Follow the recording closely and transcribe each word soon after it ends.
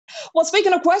Well,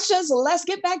 speaking of questions, let's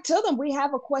get back to them. We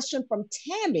have a question from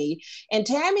Tammy, and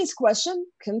Tammy's question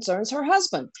concerns her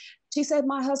husband. She said,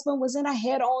 my husband was in a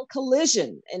head-on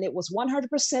collision and it was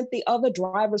 100% the other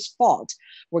driver's fault.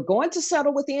 We're going to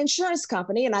settle with the insurance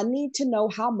company and I need to know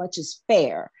how much is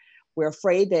fair. We're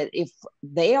afraid that if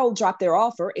they'll drop their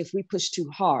offer if we push too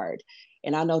hard.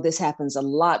 And I know this happens a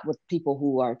lot with people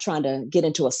who are trying to get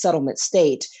into a settlement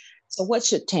state. So what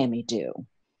should Tammy do?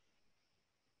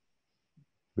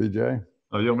 BJ?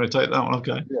 Oh, you want me to take that one?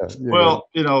 Okay. Yeah. Well,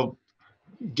 you know,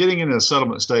 getting into a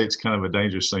settlement state is kind of a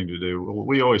dangerous thing to do. What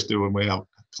we always do when we have a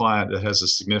client that has a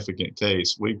significant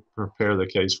case, we prepare the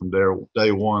case from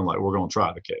day one, like we're going to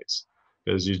try the case,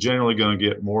 because you're generally going to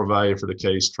get more value for the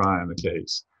case trying the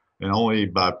case. And only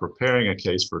by preparing a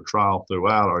case for trial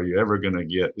throughout are you ever going to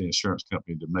get the insurance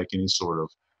company to make any sort of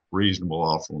reasonable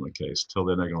offer on the case. Until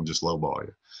then, they're going to just lowball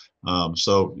you.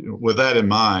 So with that in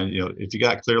mind, you know, if you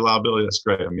got clear liability, that's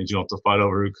great. I mean, you don't have to fight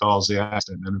over who caused the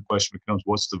accident. And then the question becomes,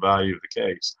 what's the value of the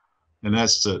case? And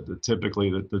that's typically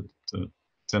the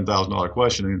 $10,000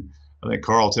 question. And I think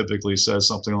Carl typically says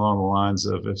something along the lines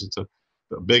of, if it's a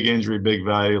big injury, big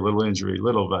value, little injury,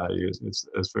 little value,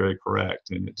 it's very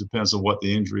correct. And it depends on what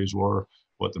the injuries were,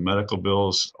 what the medical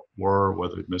bills were,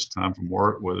 whether it missed time from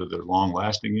work, whether they're long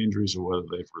lasting injuries or whether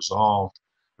they've resolved.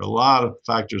 There are a lot of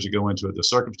factors that go into it. The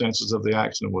circumstances of the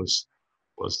accident, was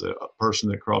the person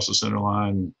that crossed the center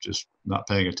line just not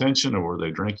paying attention, or were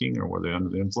they drinking, or were they under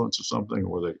the influence of something, or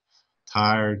were they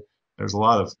tired? There's a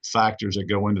lot of factors that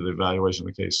go into the evaluation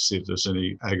of the case to see if there's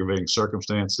any aggravating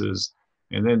circumstances,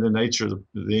 and then the nature of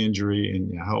the injury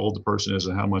and how old the person is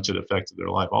and how much it affected their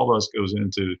life. All those goes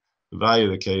into the value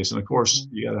of the case. And of course,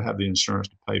 you got to have the insurance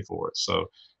to pay for it. So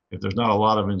if there's not a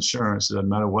lot of insurance, it doesn't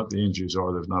matter what the injuries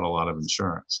are, there's not a lot of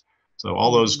insurance. So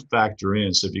all those factor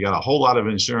in. So if you got a whole lot of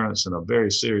insurance and a very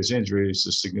serious injury, it's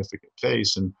a significant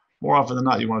case. And more often than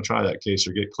not, you want to try that case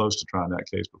or get close to trying that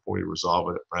case before you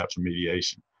resolve it, perhaps a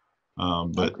mediation.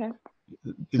 But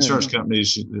insurance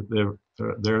companies,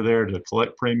 they're there to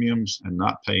collect premiums and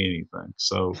not pay anything.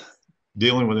 So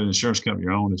dealing with an insurance company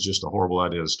on your own is just a horrible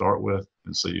idea to start with.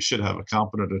 And so you should have a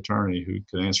competent attorney who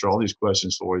can answer all these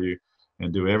questions for you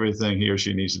and do everything he or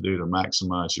she needs to do to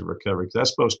maximize your recovery.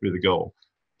 That's supposed to be the goal,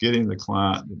 getting the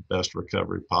client the best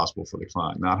recovery possible for the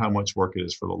client, not how much work it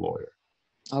is for the lawyer.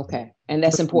 Okay, and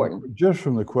that's important. Just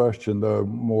from the question though,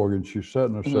 Morgan, she's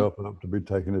setting herself up to be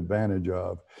taken advantage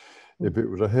of. If it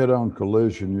was a head-on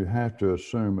collision, you have to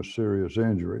assume a serious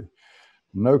injury.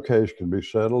 No case can be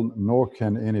settled, nor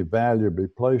can any value be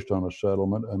placed on a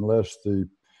settlement unless the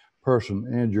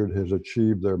person injured has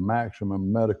achieved their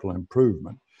maximum medical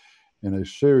improvement. In a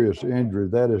serious injury,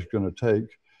 that is going to take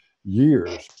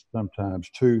years,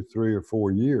 sometimes 2, 3, or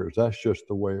 4 years. That's just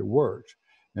the way it works.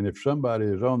 And if somebody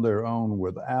is on their own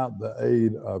without the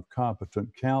aid of competent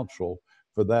counsel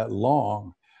for that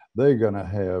long, they're going to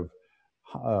have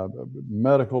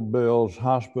medical bills,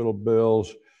 hospital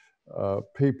bills,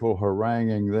 people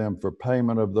haranguing them for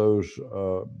payment of those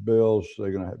bills.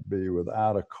 They're going to be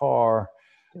without a car.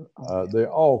 There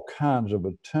are all kinds of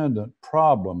attendant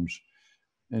problems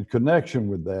in connection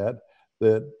with that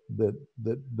a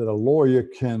lawyer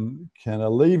can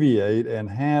alleviate and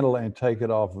handle and take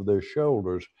it off of their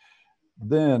shoulders.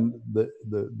 Then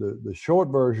the short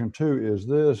version too is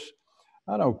this: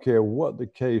 I don't care what the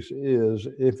case is,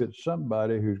 if it's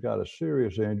somebody who's got a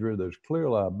serious injury, there's clear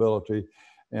liability,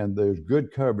 and there's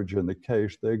good coverage in the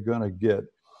case, they're going to get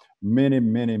many,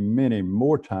 many, many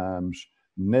more times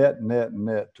net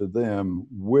to them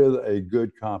with a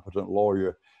good, competent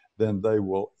lawyer than they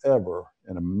will ever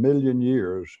in a million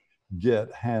years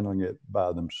get handling it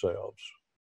by themselves.